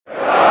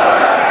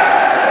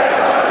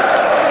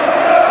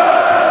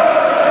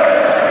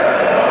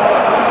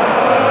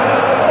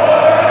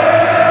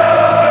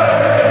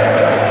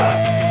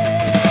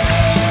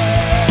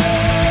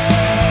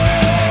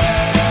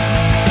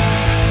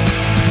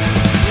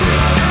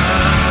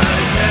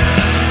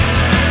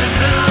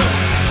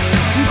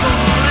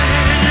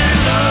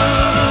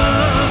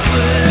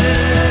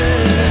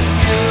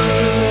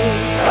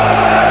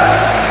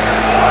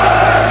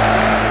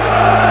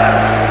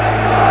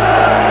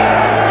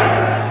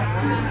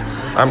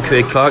I'm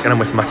Craig Clark and I'm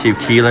with Matthew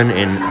Keelan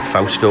in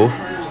Fausto.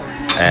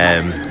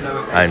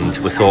 And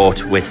we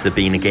thought with there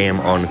being a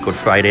game on Good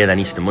Friday, then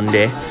Easter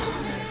Monday,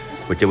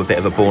 we'd do a bit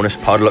of a bonus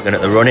pod looking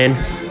at the run-in,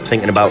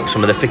 thinking about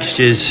some of the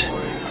fixtures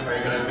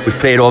we've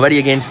played already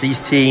against these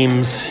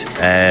teams,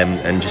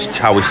 and just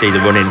how we see the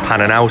run-in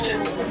panning out.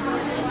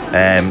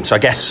 So I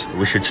guess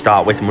we should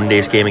start with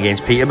Monday's game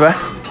against Peterborough.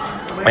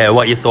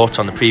 What are your thoughts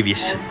on the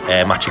previous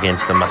match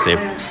against them, Matthew?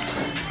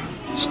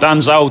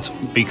 Stands out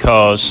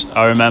because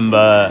I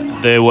remember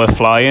they were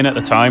flying at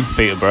the time,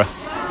 Peterborough.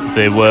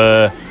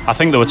 I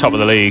think they were top of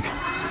the league,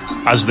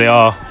 as they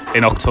are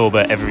in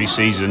October every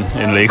season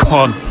in League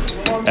One.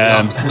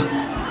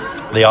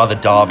 They are the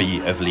Derby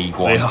of League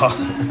One.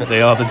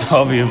 They are the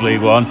Derby of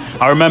League One.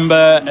 I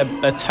remember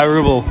a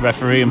terrible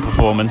refereeing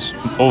performance,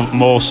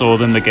 more so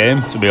than the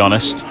game, to be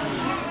honest.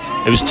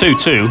 It was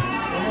 2-2,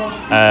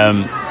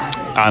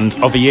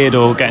 and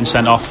Oviedo getting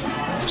sent off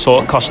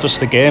sort of cost us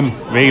the game,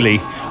 really.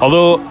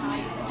 Although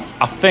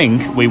I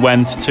think we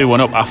went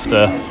 2-1 up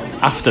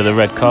after the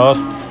red card.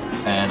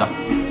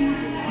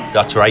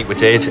 That's right, we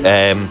did.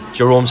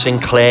 Jerome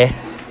Sinclair.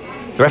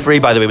 The referee,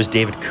 by the way, was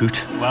David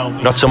Coote. Well,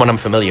 not someone I'm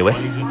familiar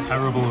with. He's a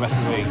terrible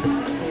referee.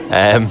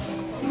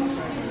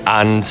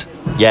 And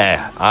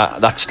yeah,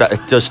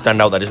 it does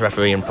stand out that his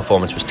refereeing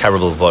performance was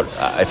terrible. But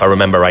if I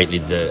remember rightly,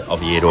 the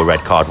Oviedo red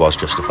card was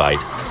justified.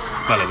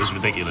 Well, it was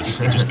ridiculous.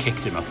 He just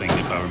kicked him, I think,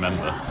 if I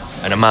remember.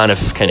 And a man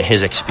of kind of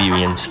his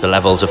experience, the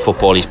levels of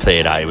football he's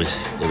played at, it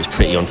was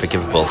pretty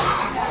unforgivable.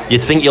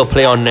 You'd think he'll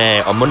play on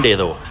Monday,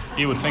 though.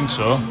 You would think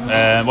so.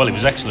 Well, he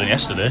was excellent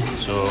yesterday,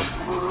 so...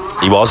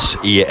 He was.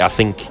 I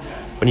think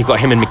when you've got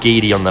him and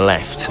McGeady on the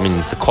left, I mean,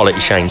 the quality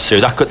shines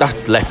through.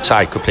 That left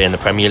side could play in the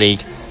Premier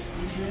League.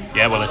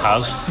 Yeah, well, it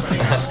has.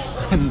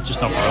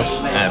 Just not for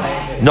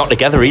us. Not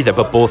together either,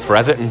 but both for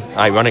Everton,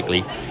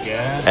 ironically.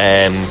 Yeah.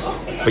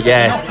 But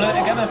yeah... Not play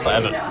together for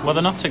Everton. Well,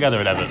 they're not together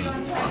at Everton.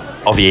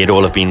 Oviedo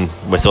will have been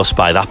with us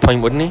by that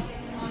point, wouldn't he?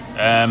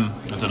 I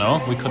don't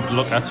know. We could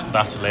look at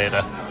that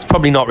later. It's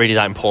probably not really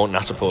that important,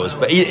 I suppose.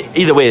 But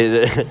either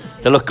way,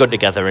 they look good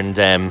together, and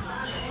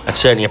it's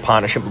certainly a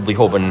partnership we'll be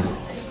hoping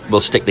will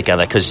stick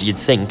together, because you'd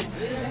think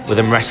with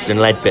him resting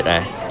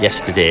Leadbitter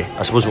yesterday,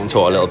 I suppose we can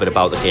talk a little bit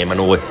about the game. I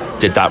know we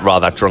did that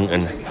rather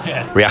drunken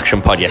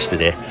reaction pod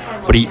yesterday,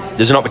 but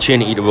there's an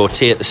opportunity to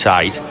rotate the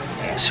side,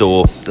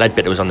 so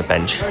Leadbitter was on the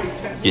bench.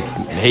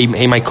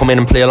 He might come in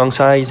and play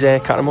alongside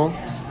Catamore.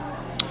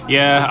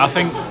 Yeah, I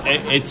think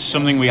it's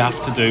something we have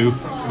to do.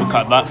 Look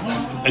at that.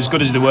 As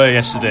good as they were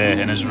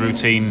yesterday and as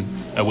routine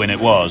a win it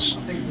was,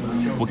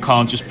 we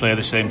can't just play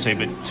the same team.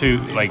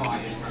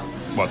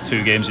 But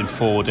two games in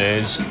 4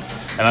 days,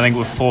 and I think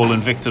we've fallen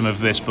victim of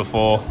this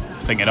before,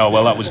 thinking, oh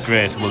well, that was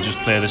great, we'll just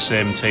play the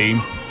same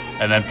team,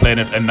 and then playing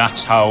it, and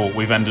that's how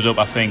we've ended up,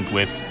 I think,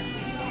 with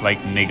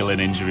like niggling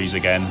injuries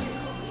again.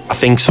 I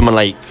think someone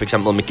like, for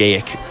example,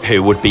 McGeoch,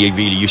 who would be a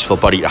really useful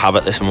body to have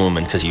at this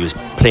moment because he was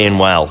playing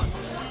well,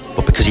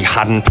 but because he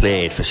hadn't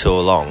played for so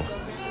long,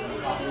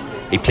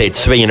 he played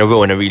 3 in a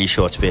row in a really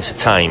short space of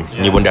time,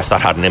 and you wonder if that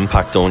had an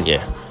impact, don't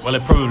you? Well,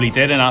 it probably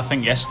did, and I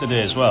think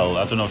yesterday as well,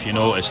 I don't know if you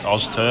noticed,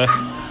 Ozturk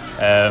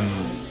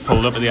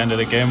pulled up at the end of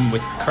the game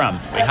with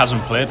cramp. He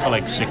hasn't played for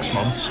like 6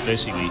 months,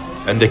 basically.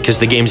 And because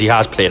the games he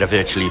has played are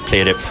virtually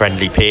played at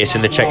friendly pace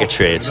in the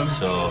Checkatrade.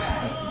 So,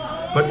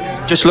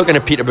 but just looking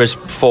at Peterborough's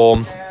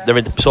form, they're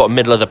in the sort of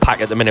middle of the pack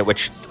at the minute,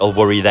 which will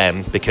worry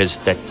them because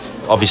they're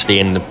obviously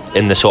in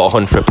the sort of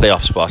hunt for a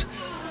playoff spot.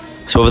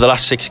 So over the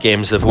last 6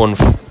 games, they've won.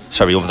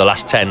 Over the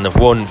last 10, they've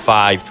won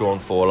 5, drawn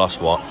 4, lost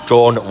 1.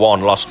 Drawn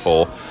 1, lost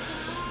 4.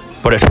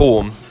 But at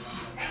home,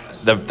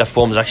 their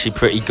form's actually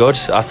pretty good.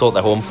 I thought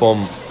their home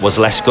form was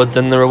less good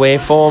than their away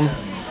form,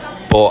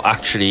 but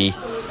actually,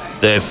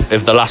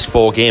 of the last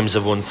 4 games,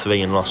 they've won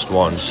 3 and lost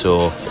 1.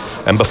 So,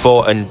 and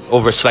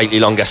over a slightly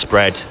longer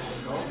spread,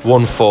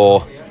 won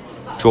 4,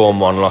 drawn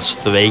 1, lost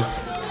 3.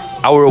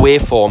 Our away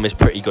form is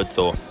pretty good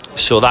though,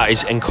 so that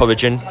is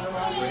encouraging.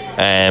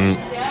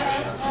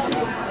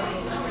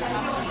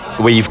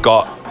 We've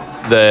got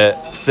the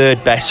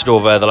 3rd best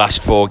over the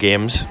last 4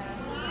 games,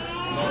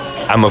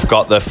 and we've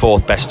got the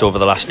 4th best over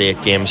the last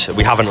 8 games.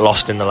 We haven't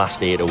lost in the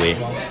last 8 away.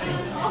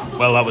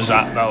 Well, that would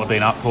have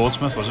been at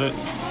Portsmouth, was it?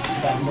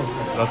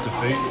 That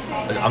defeat.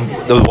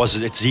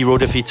 It's 0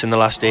 defeats in the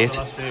last 8.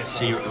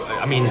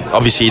 I mean,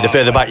 obviously, the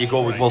further back you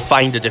go, we'll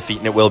find a defeat,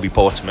 and it will be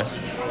Portsmouth.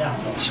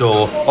 So,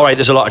 all right,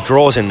 there's a lot of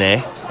draws in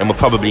there, and we'll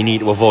probably need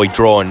to avoid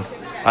drawing.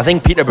 I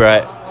think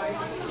Peterborough,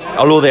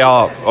 although they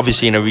are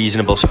obviously in a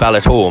reasonable spell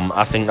at home,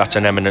 I think that's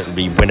an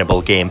eminently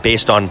winnable game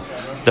based on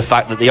the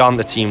fact that they aren't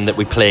the team that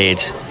we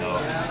played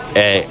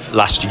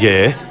last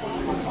year,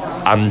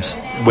 and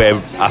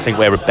I think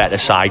we're a better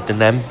side than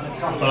them.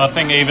 Well, I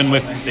think even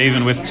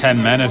with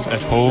 10 men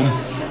at home,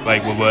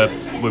 like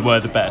we were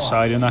the better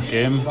side in that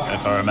game,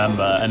 if I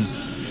remember. And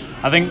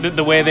I think that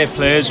the way they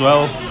play as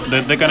well,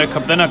 they're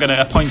not going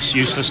to. A point's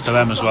useless to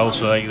them as well.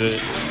 So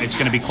it's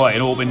going to be quite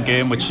an open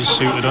game, which has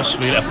suited us.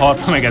 Really, apart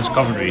from against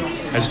Coventry,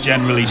 has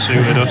generally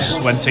suited us.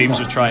 When teams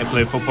have tried to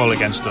play football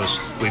against us,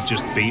 we've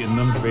just beaten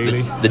them.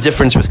 Really, the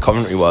difference with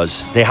Coventry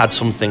was they had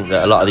something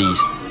that a lot of these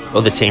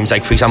other teams,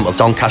 like for example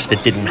Doncaster,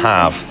 didn't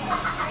have.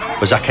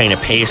 Was that kind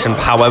of pace and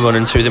power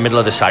running through the middle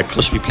of the side.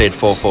 Plus we played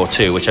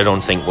 4-4-2, which I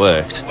don't think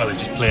worked. Well, it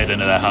just played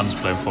into their hands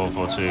playing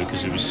 4-4-2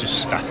 because it was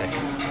just static.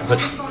 But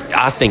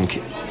I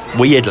think,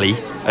 weirdly,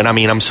 and I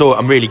mean I'm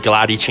really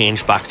glad he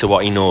changed back to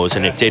what he knows,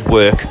 and it did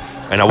work,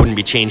 and I wouldn't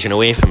be changing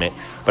away from it.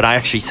 But I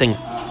actually think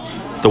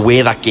the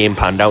way that game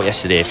panned out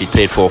yesterday, if he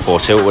played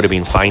 4-4-2, it would have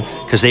been fine,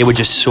 because they were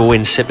just so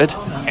insipid.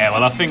 Yeah,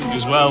 well, I think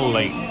as well,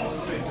 I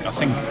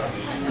think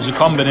it was a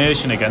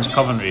combination against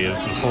Coventry of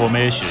the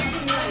formation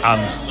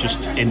and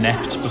just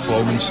inept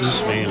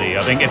performances, really.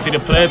 I think if he'd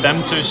have played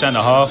them two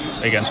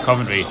centre-half against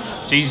Coventry,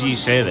 it's easy to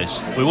say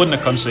this, we wouldn't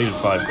have conceded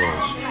 5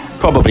 goals.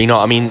 Probably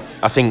not. I mean,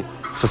 I think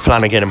for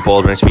Flanagan and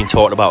Baldwin, it's been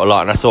talked about a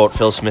lot, and I thought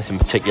Phil Smith in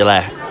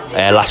particular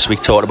last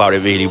week talked about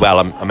it really well.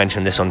 I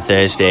mentioned this on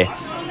Thursday.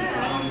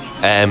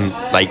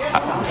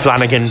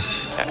 Flanagan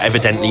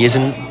evidently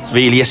isn't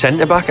really a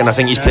centre-back, and I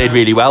think he's played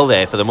really well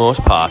there for the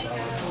most part.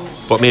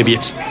 But maybe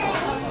it's,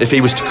 if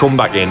he was to come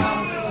back in,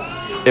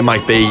 it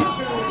might be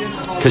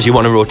because you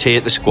want to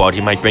rotate the squad,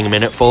 you might bring him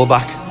in at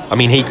full-back. I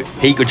mean,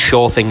 he could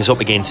shore things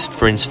up against,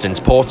 for instance,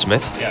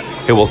 Portsmouth,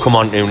 who we'll come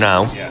on to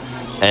now.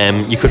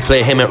 You could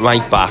play him at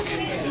right-back,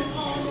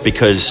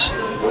 because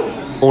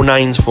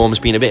O'Nien's form's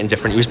been a bit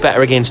indifferent. He was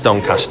better against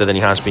Doncaster than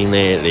he has been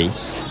lately,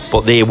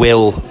 but they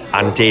will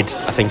and did,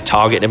 I think,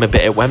 target him a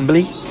bit at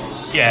Wembley.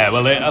 Yeah,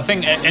 well, I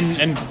think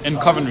in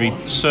Coventry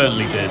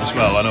certainly did as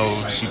well. I know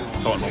obviously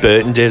talking about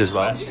Burton did as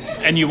well.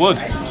 And you would.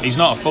 He's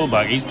not a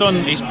fullback. He's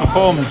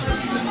performed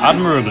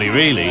admirably,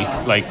 really.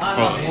 Like,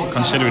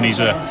 considering he's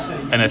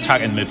an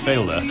attacking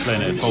midfielder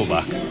playing at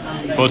fullback.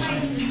 But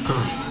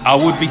I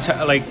would be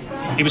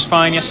he was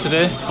fine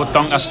yesterday, but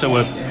Doncaster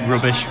were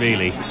rubbish,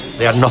 really.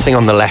 They had nothing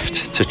on the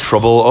left to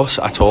trouble us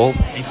at all.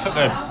 He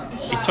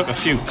took a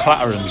few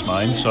clatterings,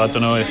 mind. So I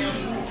don't know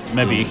if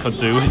maybe he could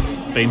do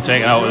with being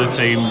taken out of the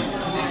team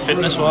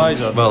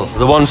fitness-wise. Well,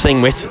 the one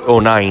thing with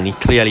O'Nien, he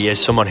clearly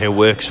is someone who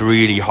works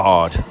really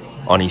hard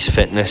on his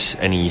fitness,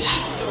 and his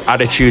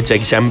attitude's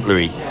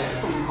exemplary.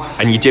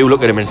 And you do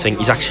look at him and think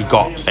he's actually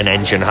got an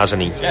engine,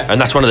 hasn't he? Yeah. And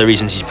that's one of the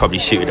reasons he's probably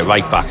suited at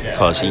right back,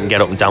 because he can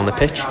get up and down the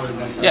pitch.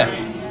 Yeah,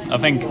 I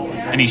think,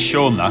 and he's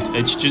shown that.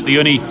 It's just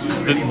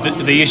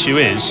the issue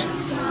is,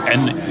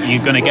 and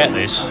you're going to get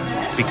this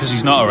because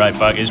he's not a right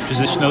back, is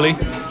positionally.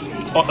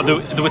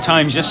 There were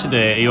times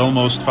yesterday he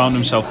almost found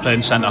himself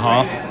playing centre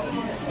half,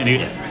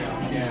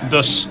 and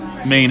thus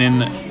meaning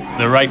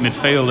the right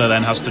midfielder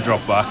then has to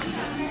drop back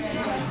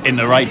in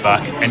the right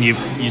back, and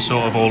you're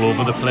sort of all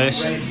over the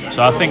place.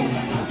 So I think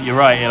you're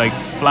right. Like,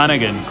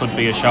 Flanagan could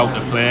be a shout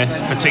to play,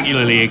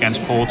 particularly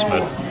against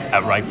Portsmouth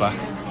at right back.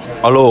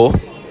 Although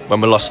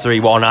when we lost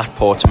 3-1 at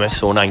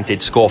Portsmouth, O'Nien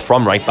did score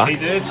from right back. He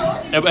did.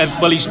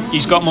 Well,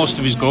 he's got most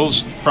of his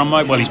goals from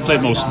right. Well, he's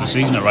played most of the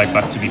season at right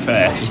back, to be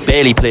fair. He's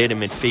barely played in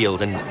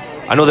midfield, and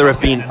I know there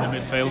have been in the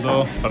midfield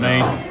though for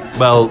me.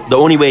 Well, the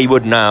only way he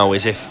would now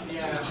is if,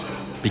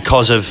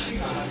 because of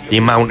the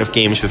amount of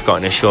games we've got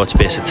in a short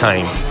space of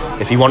time,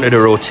 if he wanted to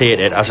rotate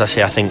it, as I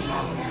say, I think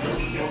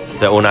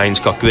that O'Nien's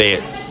got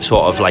great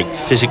sort of like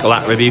physical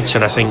attributes,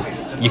 and I think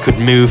you could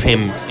move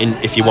him in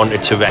if you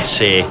wanted to rest,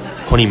 say,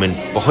 Honeyman.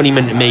 But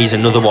Honeyman to me is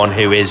another one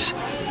who is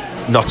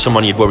not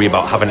someone you'd worry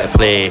about having to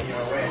play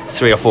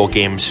 3 or 4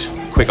 games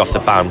quick off the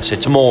bounce.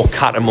 It's more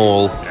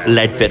Cattermole,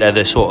 Leadbitter,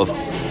 the sort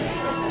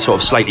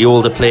of slightly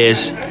older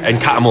players, and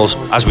Cattermole's,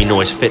 as we know,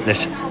 his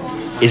fitness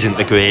isn't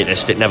the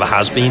greatest. It never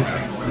has been.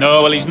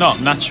 No, well, he's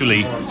not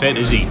naturally fit,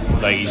 is he?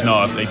 Like, he's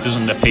not. It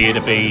doesn't appear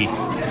to be,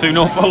 through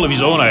no fault of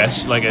his own, I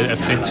guess, like a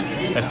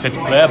fit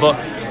player. But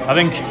I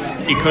think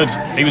he could.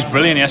 He was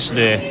brilliant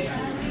yesterday.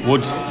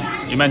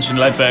 You mentioned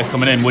Leadbitter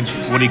coming in. Would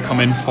he come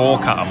in for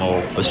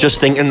Cattermole? I was just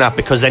thinking that,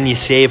 because then you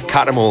save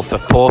Cattermole for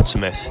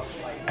Portsmouth,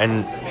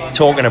 and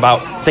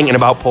thinking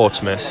about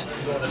Portsmouth,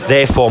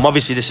 their form.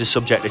 Obviously, this is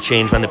subject to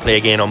change when they play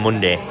again on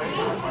Monday.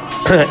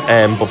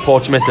 But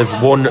Portsmouth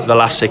have won the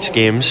last 6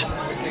 games.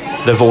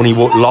 They've only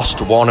lost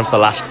 1 of the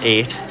last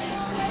 8.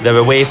 Their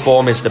away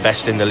form is the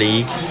best in the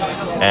league.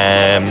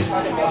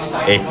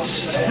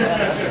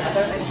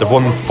 They've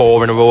won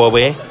 4 in a row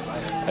away,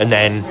 and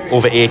then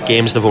over 8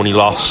 games they've only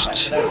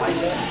lost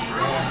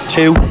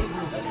 2.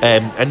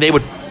 And they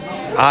would,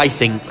 I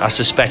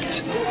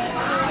suspect,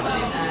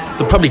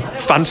 they'll probably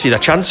fancy their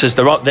chances.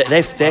 They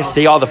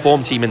are the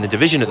form team in the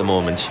division at the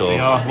moment. So they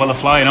are. Well, they're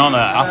flying on.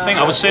 I think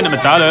I was saying to my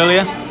dad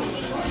earlier,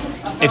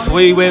 if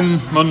we win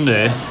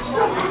Monday,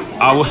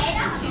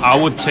 I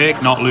would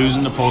take not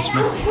losing to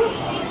Portsmouth.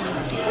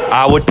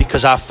 I would,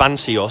 because I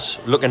fancy us,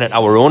 looking at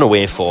our own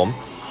away form,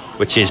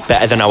 which is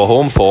better than our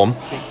home form,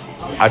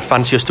 I'd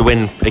fancy us to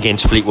win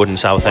against Fleetwood and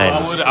Southend.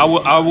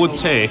 I would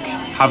take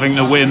having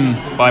to win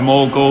by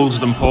more goals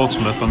than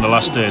Portsmouth on the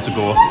last day to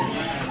go.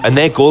 And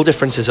their goal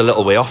difference is a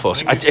little way off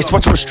us. It's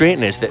what's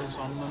frustrating is that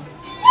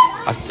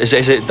Is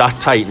it that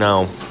tight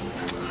now?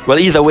 Well,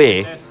 either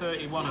way. They're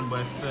 31 and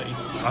we're 30.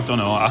 I don't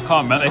know. I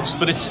can't remember.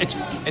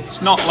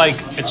 It's not like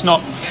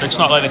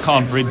they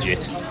can't bridge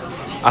it.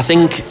 I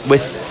think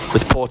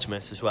with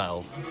Portsmouth as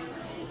well.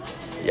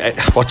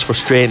 What's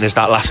frustrating is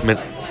that last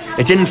minute.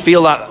 It didn't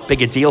feel that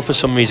big a deal for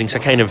some reason.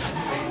 Because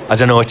I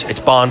don't know. It's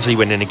Barnsley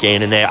winning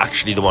again, and they're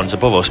actually the ones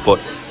above us. But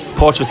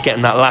Portsmouth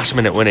getting that last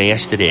minute winner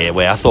yesterday,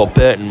 where I thought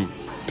Burton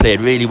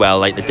played really well,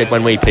 like they did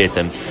when we played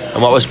them.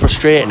 And what was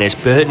frustrating is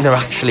Burton are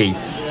actually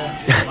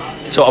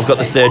sort of got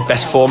the third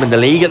best form in the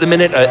league at the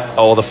minute,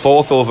 or the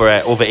fourth over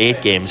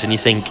 8 games. And you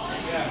think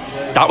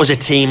that was a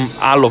team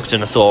I looked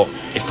and I thought,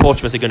 if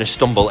Portsmouth are going to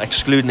stumble,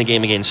 excluding the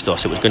game against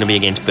us, it was going to be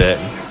against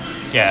Burton.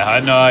 Yeah,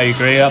 I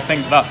agree. I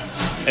think that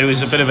it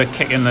was a bit of a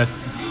kick in the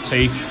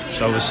teeth,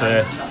 shall we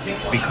say,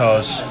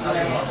 because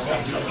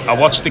I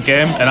watched the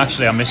game and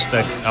actually I missed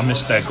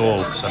their goal,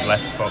 so I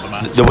left for the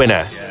match. The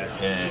winner.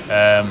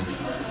 Yeah.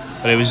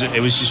 But it was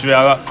just really,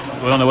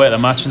 we're on the way to the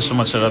match and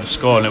someone said I'd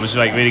score, and it was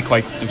like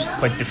quite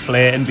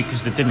deflating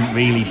because they didn't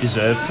really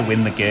deserve to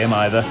win the game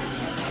either.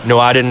 No,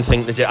 I didn't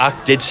think they did. I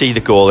did see the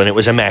goal and it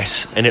was a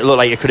mess, and it looked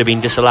like it could have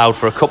been disallowed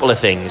for a couple of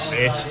things.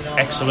 It's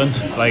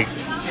excellent, like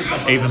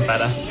even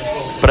better.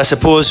 But I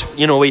suppose,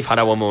 we've had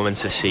our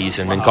moments this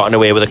season and gotten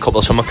away with a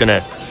couple, so I'm not going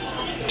to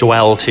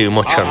dwell too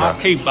much on that.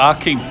 I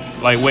keep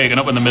like waking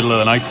up in the middle of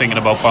the night thinking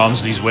about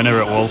Barnsley's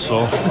winner at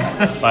Walsall.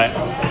 Like,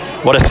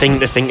 what a thing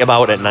to think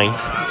about at night.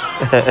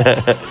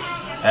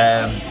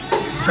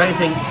 Trying to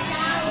think.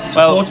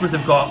 So Portsmouth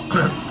have got.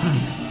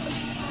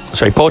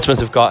 Portsmouth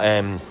have got.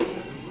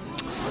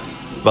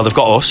 They've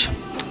got us,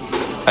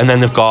 and then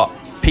they've got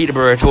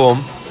Peterborough at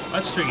home.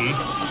 That's tricky.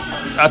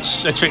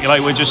 That's a tricky.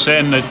 Like we're just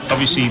saying that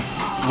obviously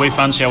we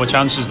fancy our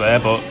chances there,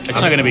 but it's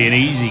not going to be an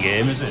easy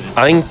game, is it?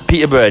 I think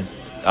Peterborough.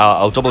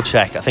 I'll double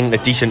check. I think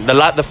they're decent.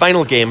 The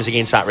final game is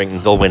against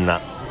Accrington. They'll win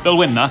that. They'll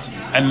win that,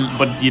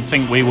 but you'd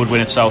think we would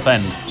win at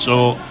Southend.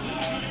 So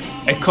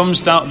it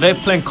comes down. They're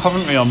playing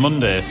Coventry on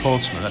Monday.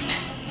 Portsmouth.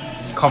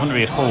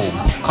 Coventry at home.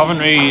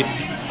 Coventry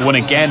won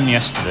again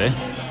yesterday.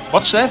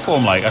 What's their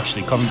form like,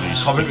 actually,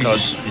 Coventry's?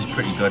 Coventry's is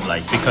pretty good,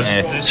 like. Because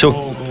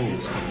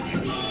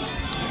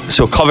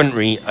so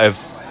Coventry have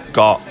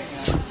got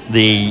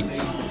the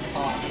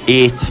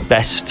 8th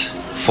best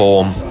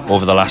form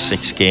over the last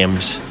 6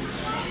 games.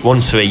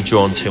 1-3,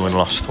 drawn 2 and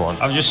lost 1.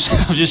 I've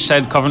just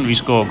said Coventry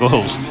score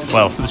goals.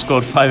 Well, they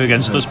scored 5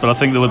 against us, but I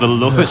think they were the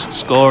lowest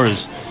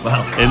scorers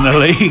in the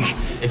league.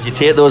 If you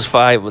take those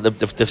 5,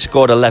 they've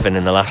scored 11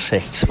 in the last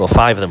 6. Well,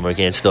 5 of them were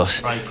against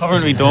us. Right,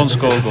 Coventry don't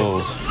score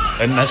goals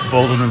unless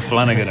Bolden and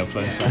Flanagan are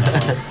playing.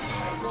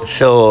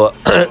 So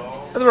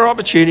there are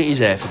opportunities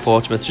there for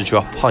Portsmouth to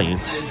drop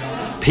points.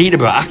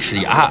 Peterborough,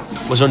 actually, I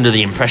was under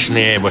the impression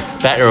they were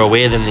better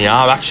away than they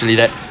are. Actually,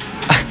 that.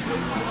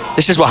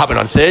 This is what happened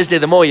on Thursday.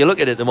 The more you look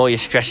at it, the more you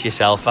stress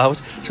yourself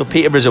out. So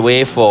Peterborough's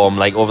away form,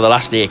 like over the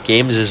last 8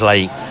 games, is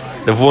like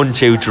they've won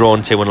 2,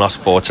 drawn 2, and lost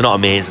 4. It's not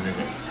amazing, is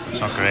it?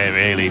 It's not great,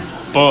 really.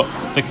 But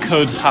they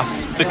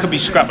could be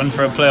scrapping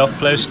for a playoff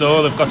place,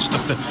 though. They've got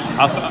stuff to.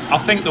 I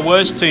think the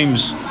worst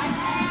teams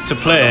to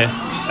play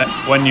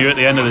when you're at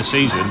the end of the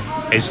season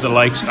is the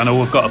likes. I know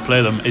we've got to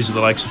play them. Is the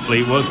likes of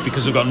Fleetwood,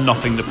 because they've got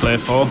nothing to play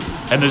for,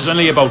 and there's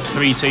only about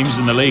 3 teams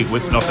in the league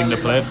with nothing to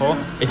play for.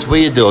 It's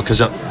weird though,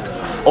 because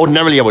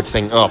ordinarily I would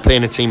think,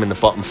 playing a team in the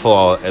bottom 4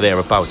 or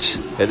thereabouts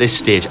at this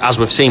stage, as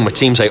we've seen with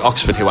teams like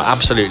Oxford, who are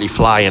absolutely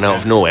flying out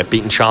of nowhere,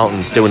 beating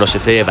Charlton, doing us a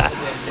favour.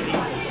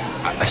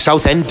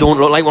 Southend don't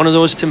look like one of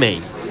those to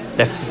me.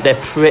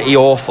 They're pretty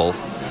awful.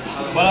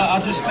 Well, I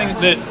just think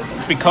that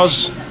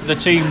because the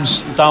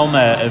teams down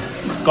there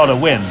have got to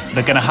win,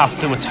 they're going to have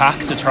to attack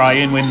to try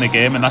and win the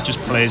game, and that just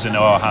plays into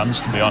our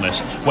hands, to be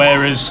honest.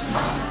 Whereas,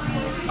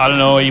 I don't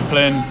know,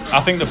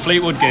 I think the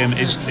Fleetwood game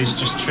is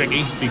just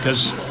tricky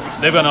because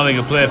they've got nothing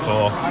to play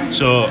for,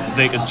 so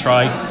they could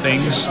try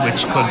things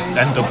which could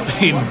end up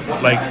being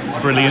like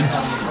brilliant.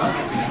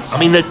 I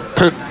mean,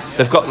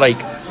 they've got like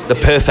the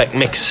perfect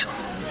mix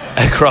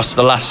across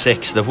the last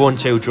 6. They've won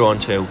 2, drawn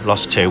 2,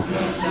 lost 2,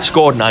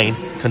 scored 9,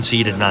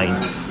 conceded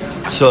 9.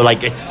 So like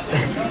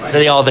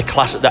they are the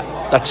class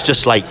that's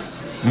just like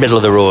middle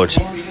of the road.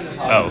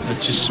 Oh, it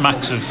just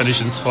smacks of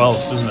finishing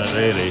 12th, doesn't it?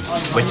 Really,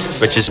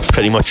 which is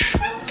pretty much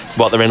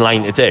what they're in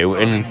line to do,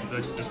 and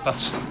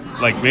that's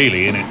like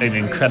really an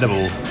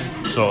incredible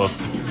sort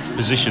of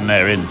position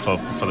they're in for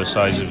the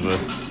size of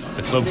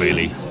the club,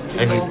 really.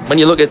 And when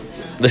you look at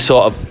the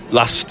sort of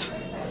last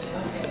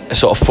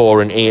sort of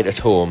 4 and 8 at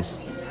home,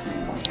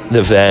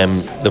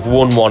 they've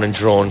won 1 and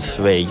drawn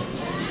 3,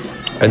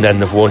 and then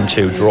they've won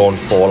 2, drawn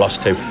 4,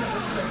 lost 2.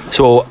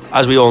 So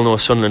as we all know,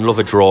 Sunderland love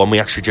a draw, and we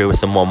actually drew with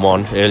them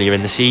 1-1 earlier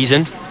in the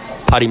season.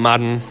 Paddy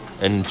Madden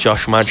and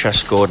Josh Madshah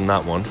scored in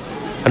that one.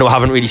 I know I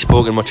haven't really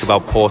spoken much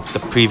about the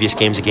previous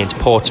games against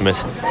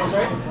Portsmouth.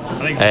 I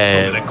think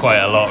they've done it quite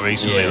a lot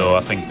recently, though.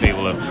 I think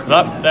people have.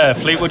 That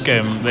Fleetwood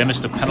game, they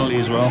missed a penalty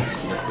as well.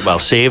 Well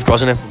saved,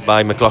 wasn't it,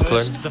 by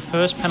McLaughlin? The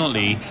first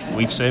penalty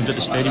we'd saved at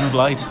the Stadium of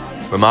Light.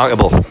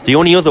 Remarkable. The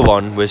only other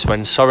one was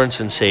when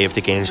Sorensen saved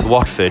against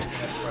Watford,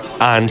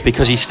 and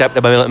because he stepped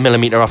a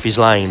millimetre off his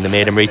line, they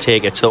made him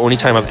retake it. It's the only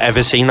time I've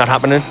ever seen that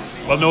happening.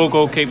 Well, no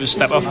goalkeepers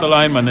step off the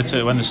line when they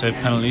save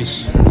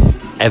penalties.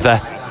 Ever,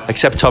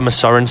 except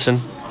Thomas Sorensen.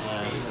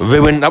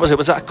 Ruined.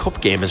 Was that a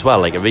cup game as well?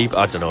 Like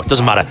I don't know. It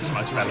doesn't matter. It's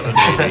relevant,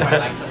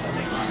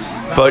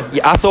 really. But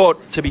yeah, I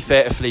thought, to be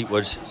fair to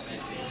Fleetwood,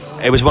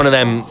 it was one of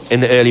them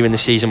earlier in the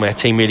season where a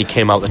team really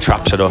came out the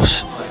traps at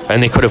us,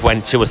 and they could have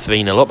went 2 or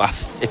 3-0 up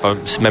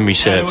if memory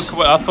serves.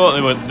 I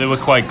thought they were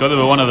quite good. They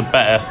were one of the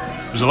better.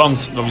 It was a long,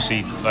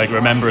 obviously, like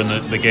remembering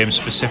the game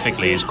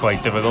specifically is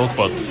quite difficult.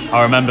 But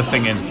I remember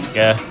thinking,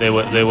 yeah, they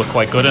were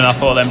quite good, and I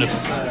thought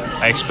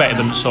I expected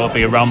them to sort of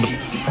be around the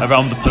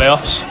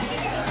playoffs,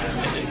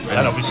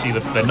 and obviously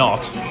they're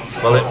not.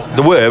 Well,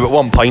 they were at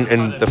one point,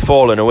 and they've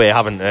fallen away,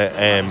 haven't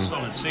they?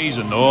 Solid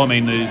season, though. I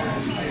mean,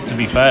 to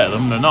be fair to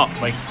them, they're not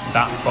like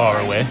that far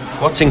away.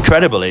 What's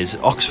incredible is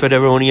Oxford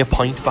are only a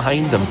point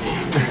behind them.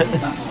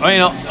 I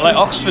mean, like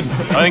Oxford,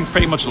 I think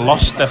pretty much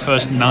lost their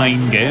first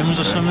 9 games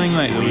or something.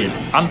 Like,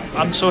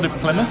 and so did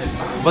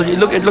Plymouth. Well, you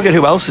look at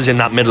who else is in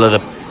the middle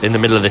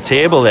of the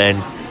table.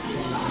 Then,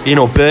 you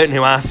know, Burton,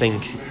 who I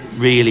think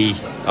really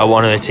are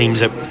one of the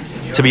teams that,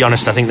 to be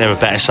honest, I think they're a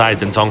better side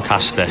than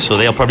Doncaster, so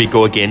they'll probably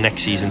go again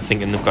next season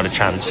thinking they've got a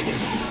chance.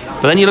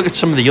 But then you look at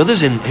some of the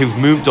others who've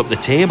moved up the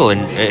table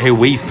and who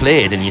we've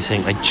played, and you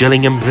think like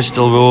Gillingham,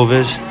 Bristol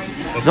Rovers,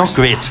 not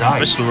great sides.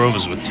 Bristol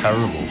Rovers were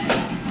terrible,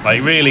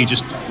 like really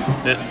just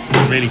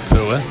really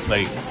poor.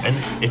 Like, and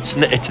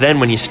it's then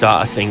when you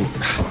start to think,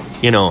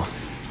 you know,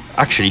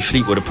 actually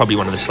Fleetwood are probably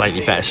one of the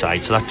slightly better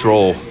sides. So that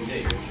draw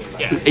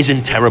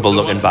isn't terrible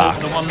looking back.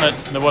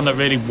 The one that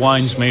really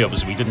winds me up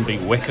is we didn't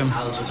beat Wickham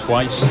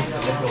twice.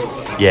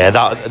 Yeah,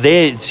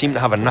 they seem to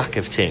have a knack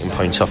of taking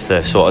points off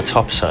the sort of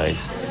top side.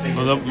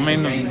 Well,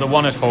 the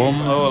one at home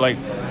though, like,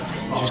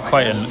 which is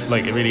quite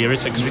really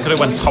irritating because we could have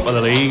went top of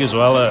the league as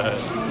well.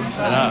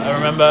 And I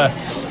remember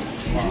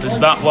there's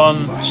that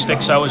one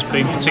sticks out as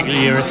being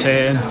particularly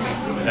irritating.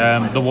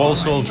 The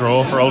Walsall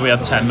draw, for all we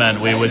had 10 men,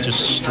 we were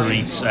just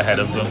streets ahead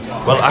of them.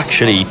 Well,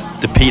 actually,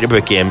 the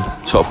Peterborough game,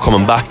 sort of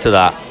coming back to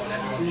that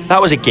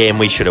was a game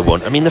we should have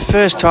won. I mean, the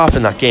first half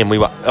in that game,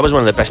 that was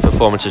one of the best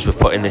performances we've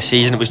put in this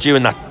season. It was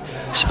during that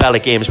spell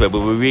of games where we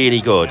were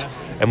really good,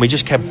 and we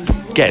just kept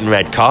getting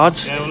red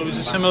cards. Yeah, well, it was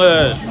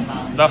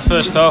that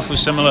first half was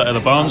similar to the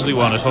Barnsley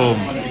one at home,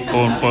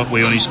 but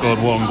we only scored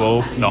 1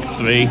 goal, not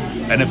 3.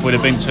 And if we'd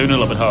have been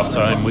 2-0 up at half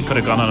time, we could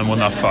have gone on and won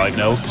that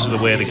 5-0 because of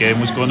the way the game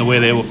was going, the way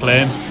they were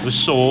playing. It was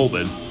so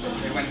open.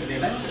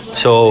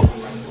 So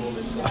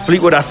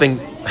Fleetwood, I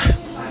think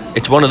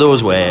it's one of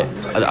those where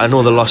I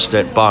know they lost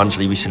at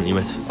Barnsley recently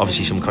with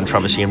obviously some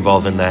controversy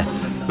involving their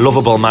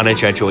lovable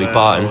manager Joey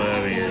Barton.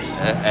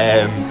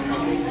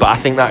 But I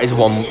think that is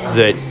one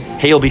that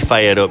he'll be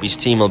fired up, his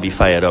team will be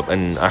fired up,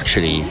 and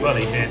actually... Well,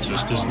 he hates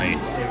us, doesn't he?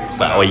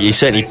 Well, he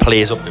certainly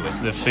plays up to it.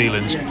 The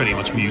feeling's pretty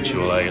much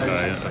mutual.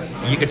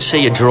 You could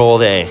see a draw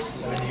there,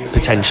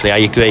 potentially. I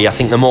agree. I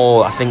think the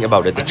more I think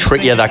about it, the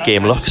trickier that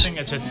game looks. I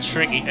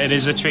think it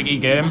is a tricky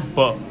game,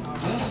 but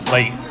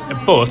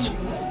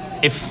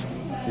if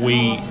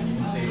we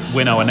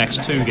win our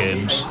next 2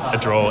 games, a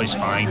draw is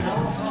fine.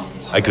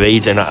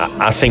 Agreed, and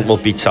I think we'll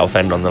beat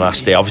Southend on the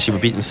last day. Obviously, we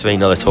beat them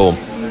 3-0 at home.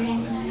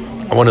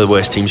 One of the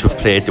worst teams we've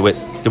played.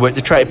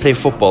 They try to play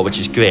football, which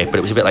is great, but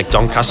it was a bit like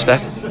Doncaster.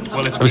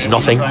 Well, it was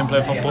nothing. Try and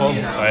play football,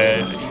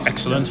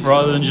 excellent.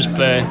 Rather than just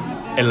play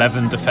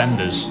 11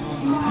 defenders,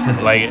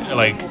 like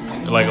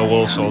a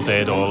Walsall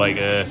did, or like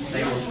a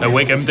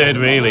Wickham did,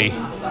 really.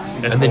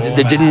 And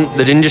they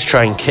didn't just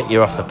try and kick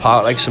you off the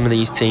park like some of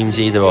these teams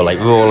either, or like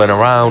rolling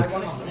around.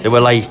 They were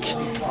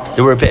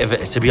a bit of it.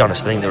 To be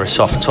honest, I think they were a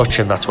soft touch,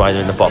 and that's why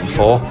they're in the bottom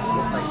 4.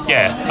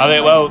 Yeah, I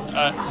think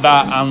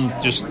that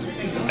and just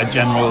a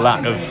general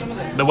lack of.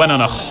 They went on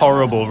a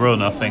horrible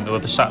run, I think.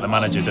 They sacked the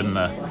manager, didn't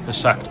they? They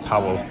sacked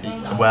Powell.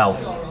 Well,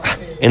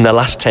 in the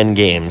last 10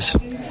 games,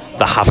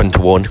 they haven't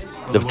won.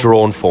 They've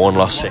drawn 4 and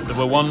lost 6. They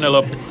were 1-0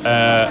 up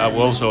at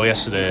Walsall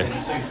yesterday,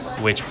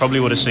 which probably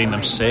would have seen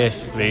them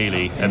safe,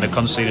 really. And they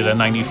conceded a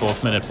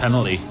 94th minute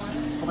penalty.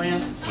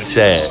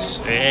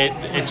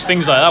 It's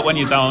things like that when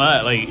you're down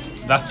there. Like,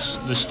 that's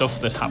the stuff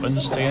that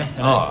happens to you.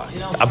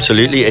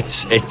 Absolutely.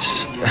 It's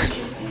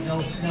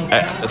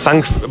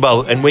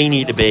and we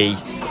need to be,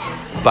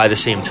 by the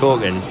same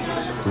token,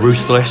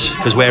 ruthless,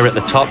 because we're at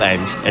the top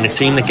end, and a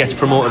team that gets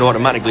promoted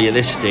automatically at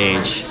this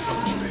stage,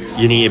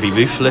 you need to be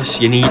ruthless.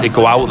 You need to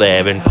go out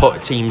there and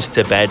put teams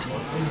to bed,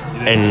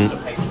 and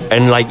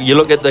like, you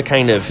look at the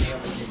kind of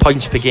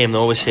points per game. They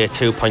always say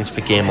 2 points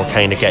per game will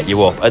kind of get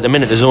you up. At the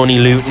minute, there's only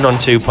Luton on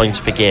 2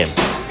 points per game,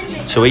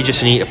 so we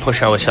just need to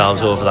push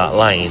ourselves over that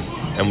line.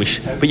 And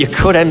but you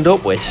could end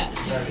up with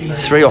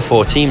 3 or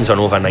 4 teams on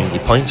over 90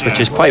 points, which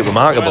is quite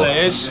remarkable. Well,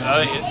 it is.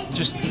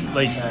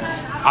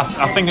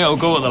 I think it'll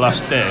go at the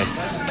last day,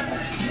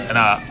 and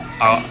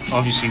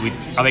obviously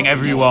I think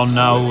everyone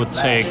now would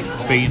take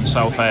beating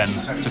Southend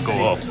to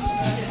go up.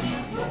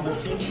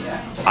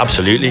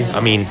 Absolutely. I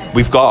mean,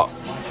 we've got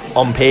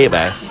on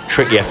paper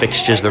trickier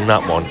fixtures than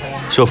that one.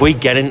 So if we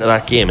get into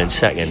that game in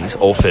second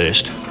or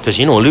first, because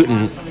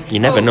Luton, you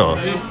never know.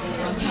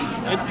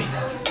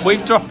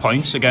 we've dropped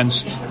points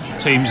against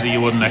teams that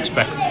you wouldn't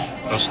expect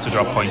us to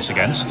drop points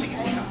against,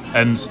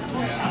 and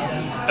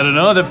I don't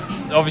know.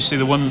 Obviously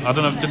the one. I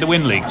don't know. Did they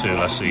win League 2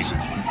 last season?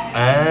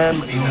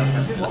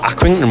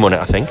 Accrington won it,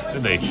 I think.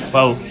 Did they?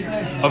 Well,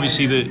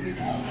 obviously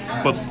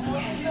but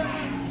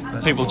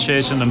people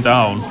chasing them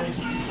down.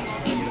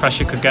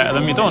 Pressure could get to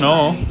them. You don't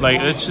know. Like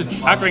it's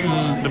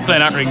Accrington. They're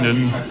playing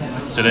Accrington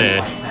today.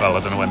 Well, I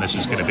don't know when this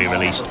is going to be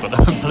released, but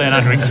they're playing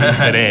Accrington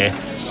today.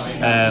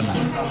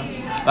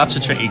 That's a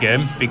tricky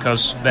game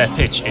because their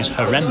pitch is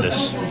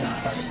horrendous.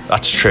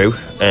 That's true.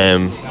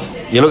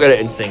 You look at it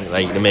and think,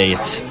 like, to me,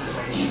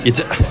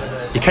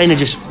 you kind of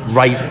just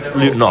write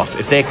Luton off.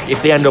 If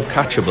they end up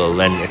catchable,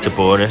 then it's a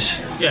bonus.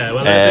 Yeah,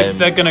 well,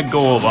 they're going to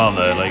go up, aren't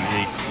they? Like,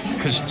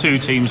 because two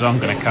teams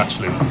aren't going to catch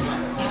Luton.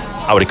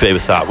 I would agree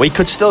with that. We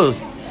could still.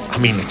 I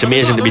mean, it's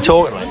amazing to be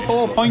talking like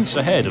 4 points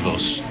ahead of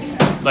us.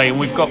 Like,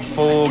 we've got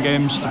 4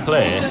 games to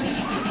play.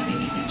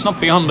 It's not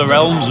beyond the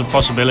realms of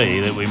possibility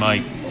that we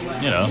might,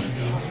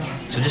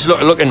 So just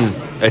looking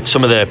at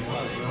some of the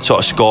sort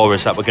of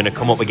scorers that we're going to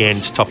come up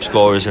against, top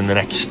scorers in the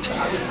next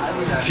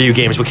few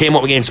games. We came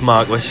up against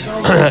Marquis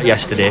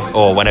yesterday,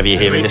 or whenever you're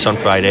hearing this on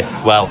Friday.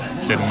 Well,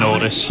 didn't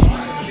notice.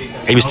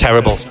 He was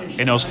terrible.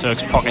 In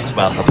Ozturk's pocket.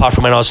 Well, apart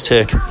from when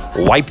Ozturk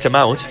wiped him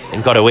out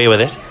and got away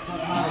with it.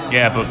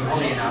 Yeah, but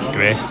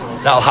great.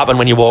 That'll happen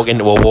when you walk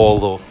into a wall,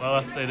 though.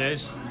 Well, it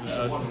is.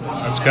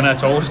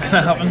 It's always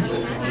gonna happen.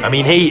 I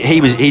mean,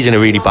 he's in a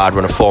really bad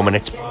run of form, and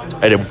it's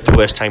at the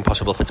worst time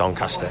possible for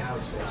Doncaster.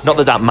 Not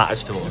that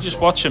matters to us. You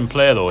just watch him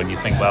play though, and you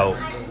think, well,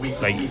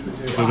 like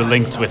we were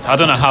linked with. I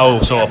don't know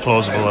how sort of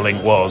plausible the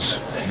link was.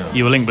 No.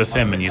 You were linked with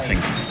him, and you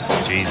think,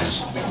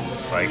 Jesus.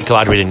 Like,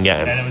 glad we didn't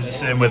get him. And it was the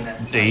same with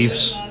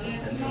Deves.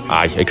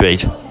 Aye,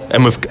 agreed.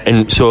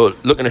 And so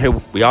looking at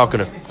who we are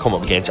going to come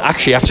up against,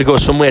 actually have to go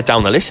somewhere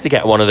down the list to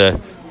get one of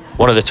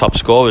the top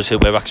scorers who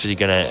we're actually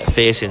going to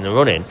face in the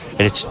running.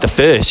 And it's the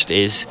first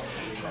is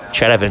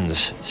Chet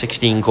Evans,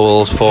 16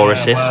 goals, 4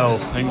 assists. Well,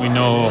 I think we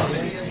know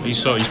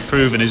he's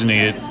proven, isn't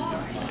he,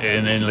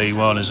 in League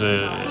One as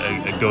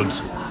a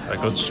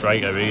good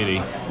striker,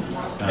 really.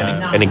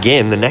 And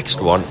again, the next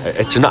one,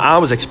 I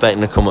was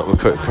expecting to come up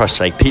with across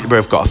like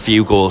Peterborough have got a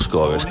few goal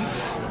scorers.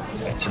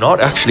 It's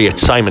not actually.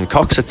 It's Simon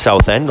Cox at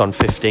Southend on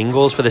 15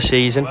 goals for the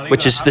season,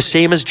 which is the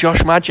same as Josh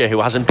Madger, who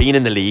hasn't been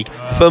in the league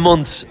for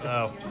months.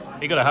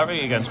 He got a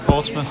hat-trick against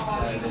Portsmouth.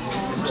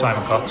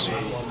 Simon Cox.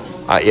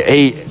 I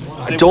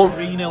don't.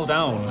 3-0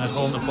 down at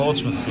home to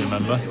Portsmouth, if you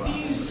remember.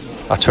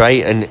 That's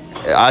right, and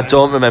I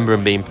don't remember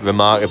him being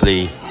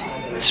remarkably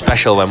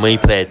special when we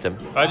played them.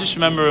 I just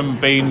remember him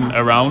being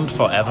around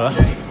forever.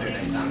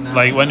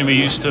 Like when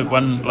we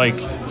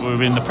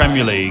were in the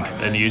Premier League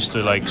and he used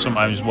to like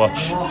sometimes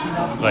watch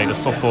like the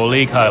Football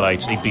League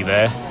highlights, he'd be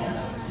there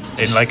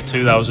in like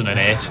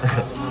 2008.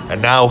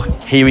 And now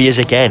here he is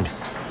again.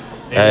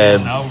 He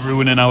is now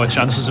ruining our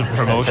chances of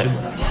promotion.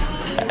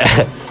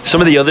 Some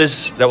of the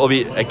others that will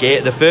be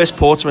again, the first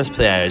Portsmouth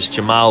player is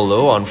Jamal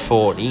Lowe on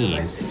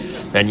 14.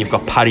 Then you've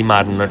got Paddy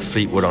Madden at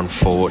Fleetwood on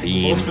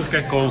 14. Portsmouth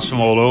get goals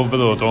from all over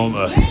though, don't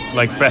they?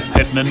 Like Brett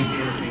Pittman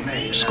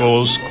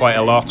scores quite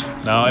a lot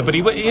now, but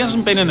he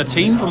hasn't been in a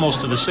team for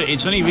most of the season.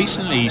 It's only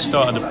recently he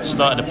started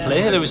to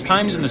play. There was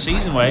times in the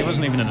season where he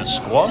wasn't even in the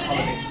squad.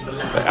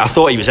 I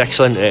thought he was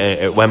excellent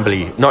at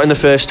Wembley, not in the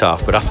first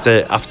half, but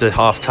after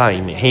half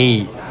time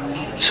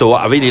so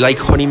I really like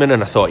Honeyman,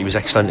 and I thought he was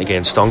excellent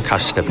against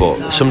Doncaster.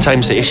 But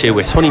sometimes the issue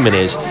with Honeyman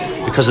is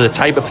because of the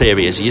type of player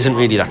he isn't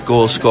really that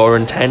goal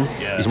scoring 10.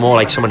 Yeah. He's more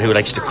like someone who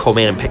likes to come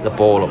in and pick the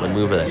ball up and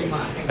move it.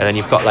 And then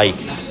you've got like,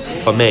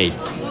 for me,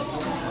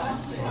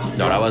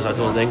 no, that was, I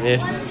don't think,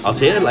 mate. I'll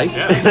take it, like.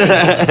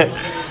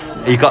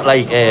 Yeah. You got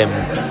like,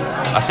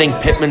 I think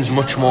Pittman's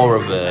much more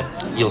of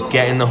you'll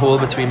get in the hole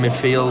between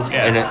midfield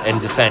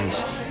and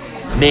defence,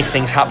 make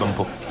things happen,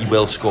 but he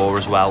will score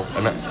as well.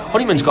 And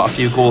Honeyman's got a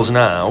few goals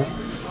now,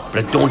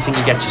 but I don't think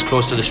he gets as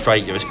close to the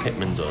striker as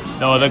Pittman does.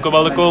 No, the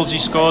goals he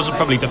scores are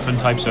probably different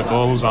types of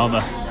goals, aren't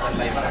they?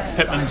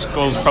 Pittman's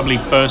goals probably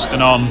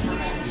bursting on,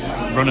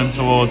 running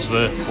towards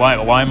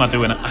why am I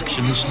doing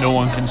actions no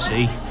one can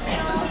see?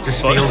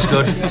 Just feels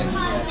good.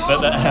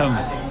 But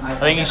I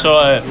think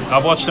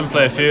I've watched him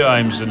play a few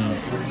times, and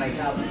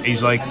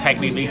he's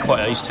technically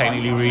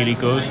really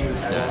good.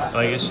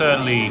 Like it's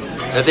certainly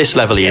at this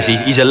level he is.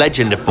 He's a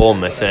legend at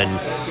Bournemouth, and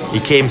he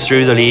came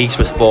through the leagues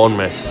with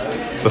Bournemouth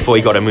before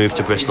he got a move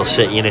to Bristol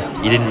City, and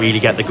he didn't really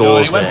get the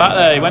goals. He went back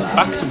there. He went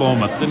back to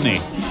Bournemouth, didn't he?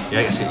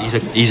 Yeah,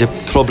 he's a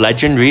club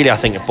legend, really. I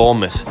think at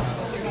Bournemouth.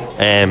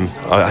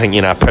 I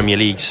think Premier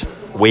League's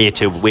way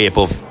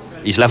above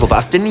his level,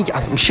 but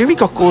I'm sure he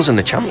got goals in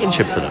the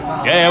Championship for them.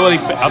 Yeah, well,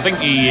 I think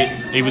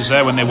he was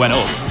there when they went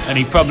up, and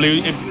he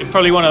probably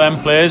one of them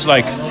players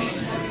like,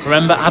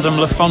 remember Adam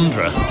Le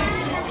Fondre?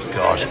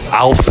 God,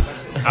 Alf.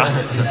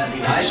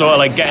 Sort of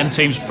like getting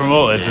teams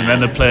promoted, and then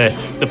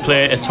they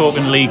play a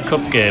token League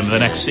Cup game the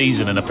next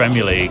season in the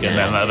Premier League, and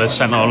then they're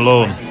sent on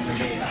loan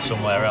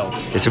somewhere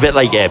else. It's a bit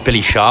like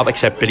Billy Sharp,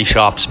 except Billy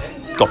Sharp's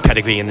got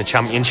pedigree in the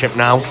Championship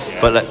now.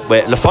 But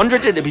Le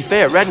Fondre did, to be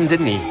fair, at Reading,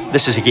 didn't he?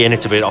 This is again,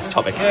 it's a bit off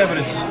topic. Yeah, but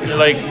it's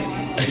like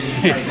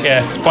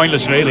Yeah, it's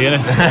pointless, really,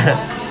 isn't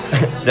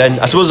it? Then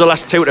I suppose the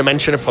last two to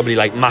mention are probably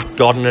like Matt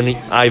Godden and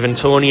Ivan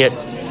Toney at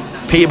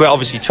Peterborough.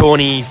 Obviously,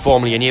 Toney,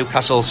 formerly of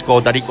Newcastle,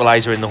 scored that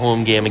equaliser in the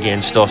home game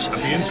against us.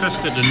 I'd be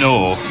interested to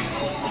know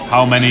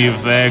how many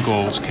of their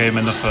goals came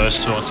in the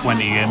first sort of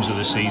 20 games of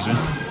the season.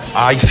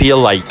 I feel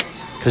like,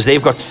 because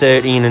they've got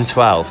 13 and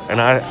 12, and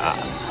I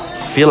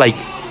feel like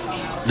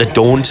they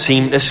don't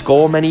seem to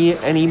score many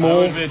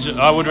anymore.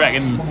 I would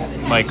reckon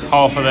like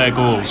half of their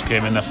goals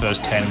came in the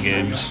first 10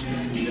 games.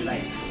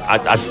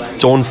 I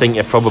don't think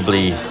you're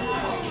probably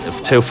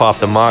too far off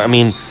the mark. I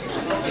mean,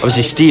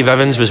 obviously Steve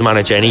Evans was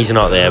manager and he's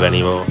not there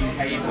anymore.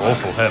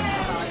 Awful him.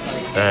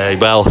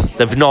 Well,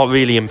 they've not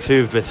really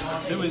improved with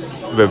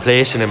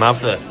replacing him,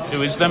 have they?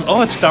 Who is them?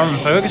 Oh, it's Darren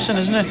Ferguson,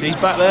 isn't it? He's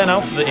back there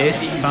now for the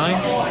 8th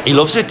time. He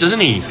loves it, doesn't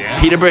he? Yeah.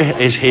 Peterborough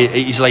is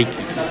he's like,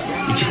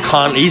 he just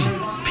can't. He's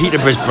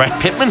Peterborough's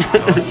Brett Pittman.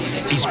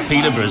 He's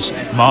Peterborough's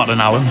Martin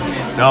Allen.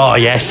 Oh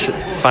yes,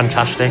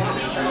 fantastic.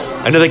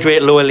 Another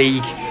great lower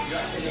league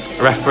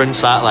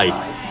reference, that like.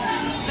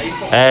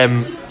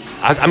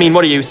 I mean,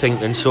 what do you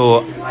think? And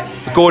so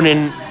going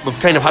in, we've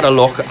kind of had a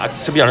look.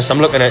 To be honest, I'm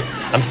looking at.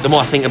 The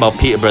more I think about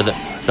Peterborough,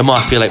 the more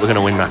I feel like we're going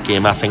to win that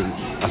game. I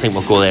think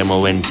we'll go there and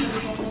we'll win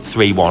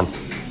 3-1.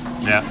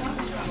 Yeah.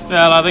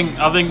 Well, I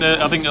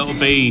think it'll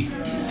be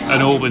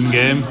an open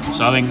game.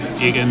 So I think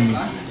you can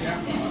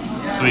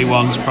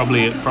 3-1's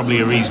probably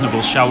a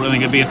reasonable shout. I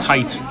think it'll be a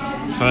tight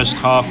first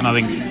half, and I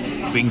think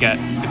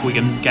if we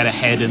can get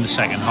ahead in the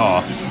second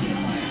half,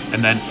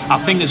 and then I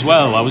think as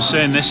well. I was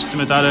saying this to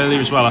my dad earlier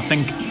as well. I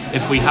think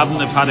if we hadn't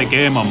have had a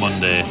game on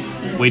Monday,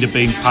 we'd have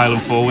been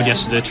piling forward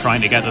yesterday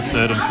trying to get the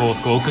third and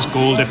fourth goal, because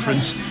goal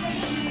difference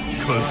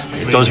could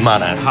really does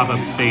matter. Have a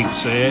big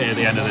say at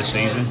the end of the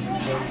season.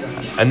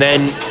 And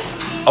then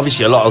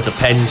obviously a lot will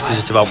depend, because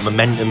it's about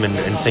momentum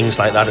and things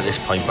like that at this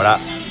point, but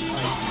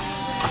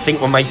I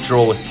think we might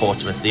draw with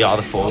Portsmouth. They are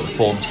the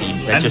form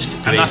team. They're just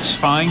great. And that's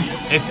fine.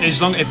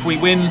 If we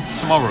win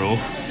tomorrow,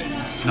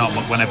 not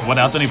whenever.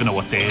 I don't even know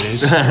what day it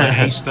is.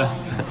 Easter.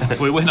 If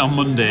we win on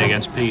Monday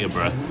against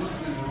Peterborough,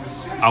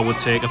 I would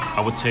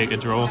take a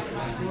draw.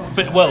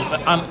 But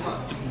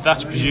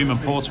that's presuming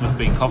Portsmouth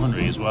being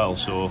Coventry as well.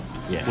 So,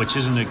 yeah. Which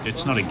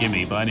it's not a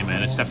gimme by any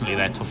means. It's definitely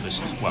their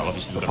toughest. Well,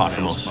 obviously they've apart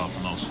got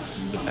from us.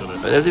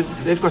 But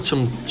they've got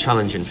some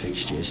challenging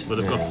fixtures. But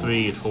they've got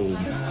 3 at home,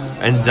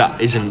 and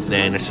that isn't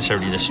there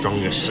necessarily the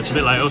strongest. It's a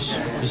bit like us,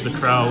 because the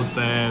crowd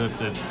there,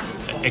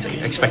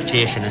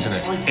 expectation, isn't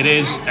it? It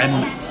is,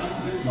 and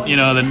you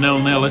know, the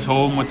 0-0 at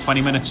home with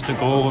 20 minutes to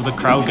go, the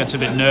crowd gets a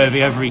bit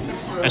nervy.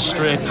 A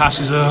stray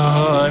passes,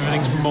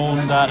 everything's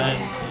moaned at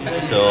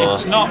it. So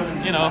it's not,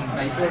 you know.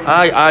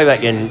 I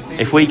reckon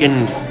if we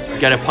can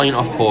get a point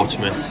off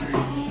Portsmouth,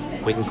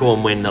 we can go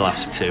and win the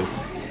last 2,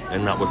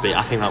 and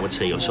I think that would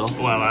see us up.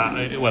 Well,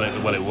 it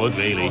would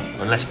really.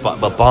 Unless,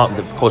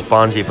 of course,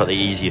 Barnsley have got the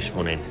easiest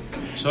one in.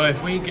 So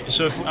if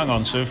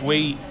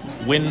we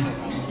win.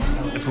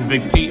 If we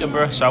beat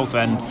Peterborough,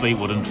 Southend,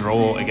 Fleetwood and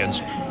draw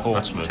against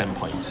Portsmouth, that's 10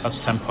 points. That's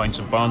 10 points,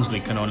 and Barnsley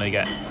can only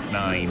get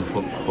 9.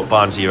 But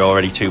Barnsley are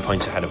already 2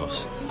 points ahead of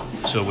us.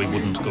 So we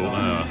wouldn't go.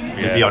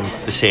 We'd be on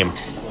the same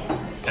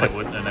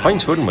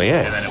points, wouldn't we?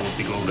 Yeah. And then it would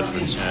be goal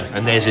difference. Yeah.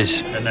 And theirs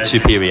is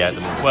superior at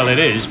the moment. Well, it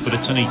is, but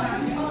it's only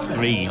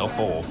 3 or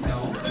 4.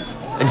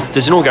 And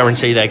there's no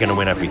guarantee they're going to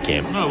win every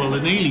game. No, well, they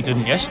nearly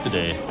didn't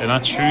yesterday, and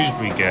that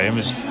Shrewsbury game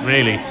is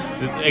really,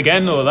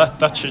 again though,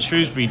 that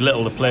Shrewsbury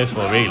little to play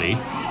for really.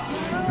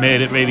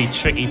 Made it really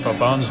tricky for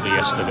Barnsley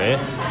yesterday.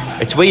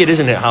 It's weird,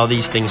 isn't it, how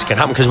these things can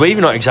happen, because we've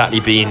not exactly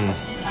been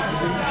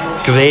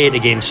great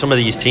against some of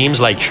these teams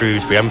like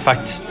Shrewsbury. In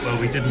fact, well,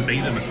 we didn't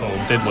beat them at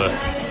home, did we?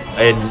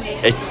 And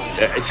it's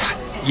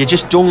you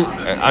just don't.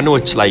 I know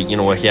it's like, you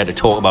know, we're here to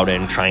talk about it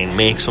and try and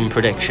make some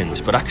predictions,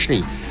 but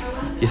actually,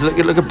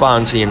 you look at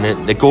Barnsley and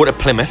they go to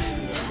Plymouth,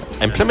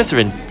 and Plymouth are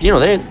in. You know,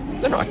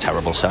 they're not a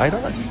terrible side,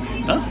 are they?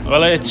 No.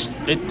 Well, it's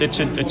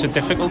a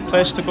difficult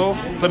place to go,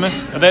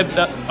 Plymouth.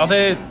 Are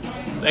they?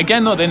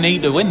 Again, though, they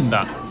need to win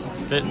that.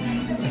 They're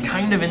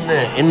kind of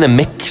in the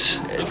mix.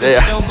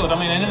 They're still good. I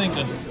mean, anything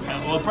good.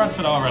 Well,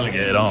 Bradford are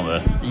relegated, aren't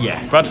they?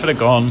 Yeah. Bradford are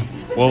gone.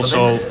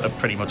 Walsall are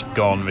pretty much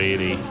gone,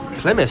 really.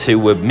 Plymouth, who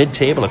were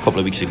mid-table a couple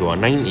of weeks ago, are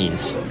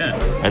 19th.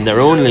 Yeah. And they're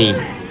only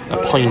a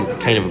point,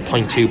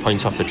 2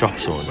 points off the drop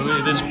zone.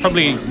 Well, there's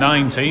probably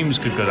 9 teams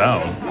could go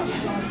down.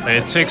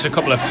 It takes a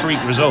couple of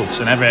freak results,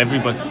 and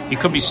everybody. You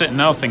could be sitting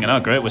now thinking, "Oh,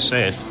 great, we're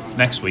safe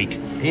next week."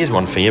 Here's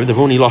one for you. They've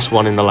only lost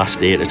 1 in the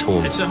last 8 at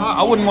home.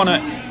 I wouldn't want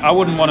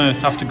to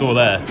have to go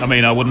there. I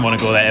mean, I wouldn't want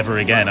to go there ever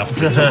again.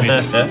 After it took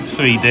me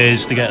 3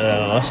 days to get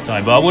there the last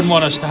time, but I wouldn't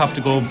want us to have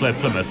to go and play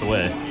Plymouth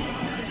away.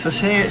 So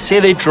say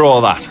they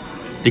draw that,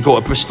 they go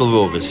to Bristol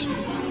Rovers.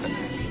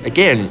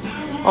 Again,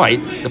 all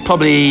right. They're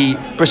probably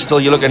Bristol.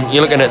 You're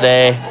looking at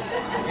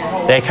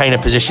their kind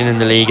of position in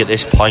the league at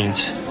this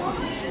point.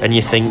 And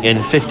you're thinking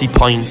 50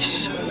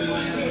 points,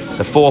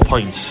 the 4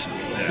 points,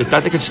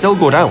 they could still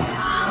go down.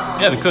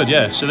 Yeah, they could,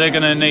 yeah. So they're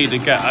going to need to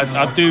get...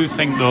 I do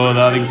think, though,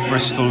 that I think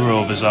Bristol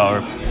Rovers are...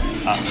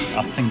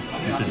 I think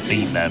they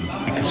beat them,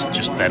 because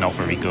just they're not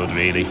very good,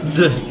 really.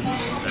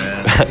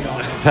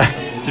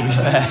 To be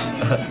fair.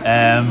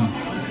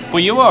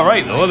 But you are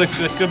right though. They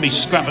could be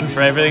scrapping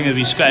for everything. They'd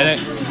be scrapping it.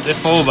 They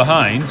fall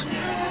behind.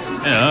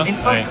 You know. In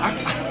fact,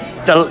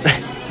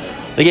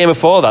 the game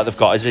before that they've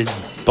got is in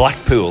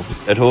Blackpool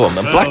at home,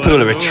 and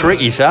Blackpool are a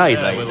tricky side.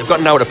 They've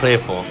got now to play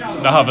for.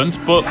 They haven't,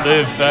 but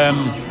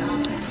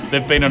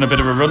they've been on a bit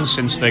of a run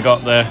since they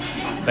got their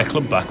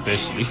club back,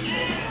 basically.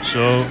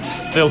 So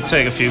they'll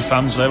take a few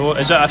fans there.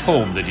 Is that at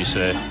home? Did you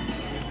say?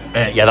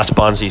 Yeah, that's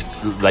Barnsley's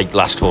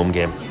last home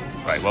game.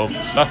 Right. Well,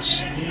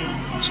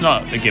 it's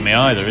not a gimme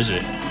either, is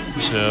it?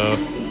 So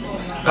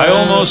I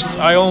almost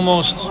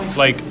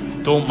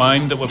don't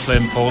mind that we're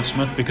playing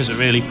Portsmouth because it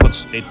really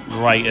puts it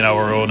right in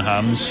our own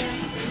hands.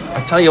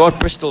 I tell you what,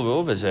 Bristol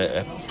Rovers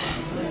are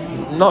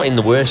not in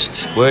the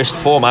worst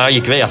form. I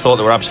agree. I thought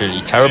they were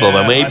absolutely terrible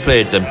when we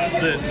played them.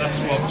 That's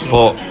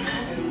what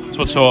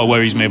sort of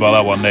worries me about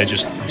that one. They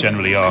just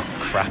generally are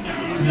crap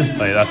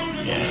like that.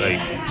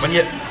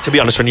 Yeah. To be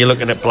honest, when you're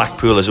looking at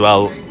Blackpool as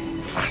well,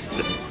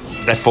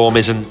 their form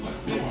isn't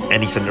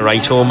anything to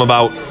write home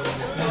about,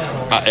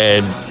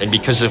 and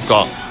because they've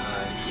got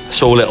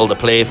so little to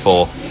play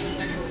for,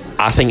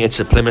 I think it's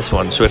a Plymouth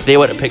one. So if they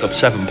were to pick up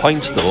 7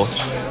 points though,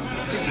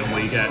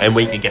 and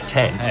we could get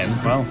 10,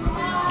 well,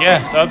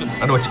 yeah,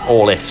 I know it's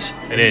all ifs.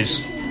 It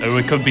is.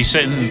 We could be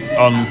sitting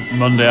on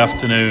Monday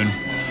afternoon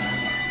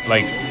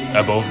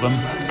above them.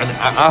 And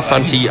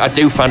I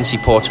do fancy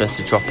Portsmouth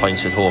to drop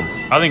points at home.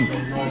 I think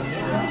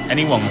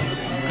anyone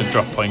could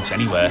drop points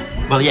anywhere.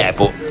 Well, yeah,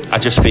 but I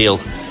just feel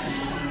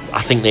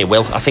I think they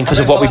will. I think because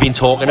of what we've been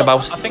talking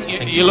about. I think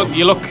you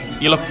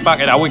look back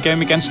at our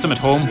game against them at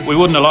home. We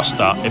wouldn't have lost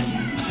that if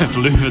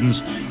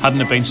Leuven's hadn't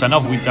have been sent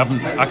off. We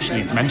haven't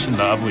actually mentioned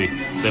that, have we?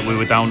 That we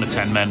were down to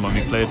 10 men when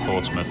we played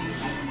Portsmouth,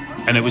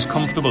 and it was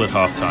comfortable at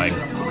half time,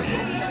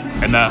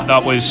 and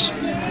that was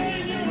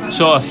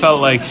sort of felt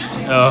like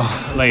a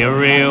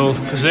real,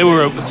 because they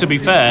were, to be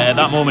fair, at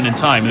that moment in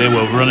time they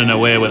were running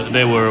away when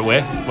they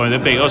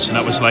beat us, and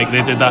that was like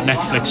they did that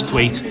Netflix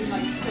tweet.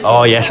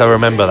 Oh yes, I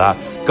remember that.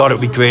 God, it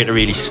would be great to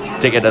really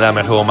stick it to them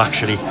at home,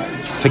 actually.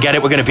 Forget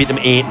it, we're going to beat them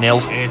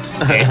 8-0.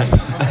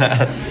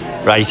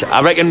 8. Right,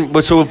 I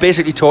reckon, so we've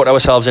basically talked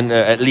ourselves into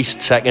at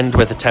least second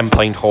with a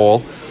 10-point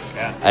haul,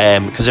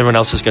 because everyone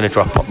else is going to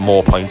drop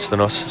more points than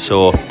us.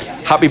 So,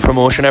 happy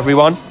promotion,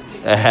 everyone.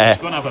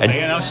 Just go and have a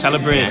beer now,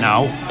 celebrate it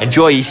now.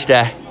 Enjoy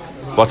Easter,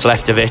 what's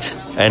left of it.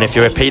 And if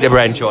you're at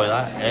Peterborough, enjoy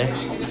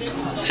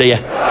that. See ya.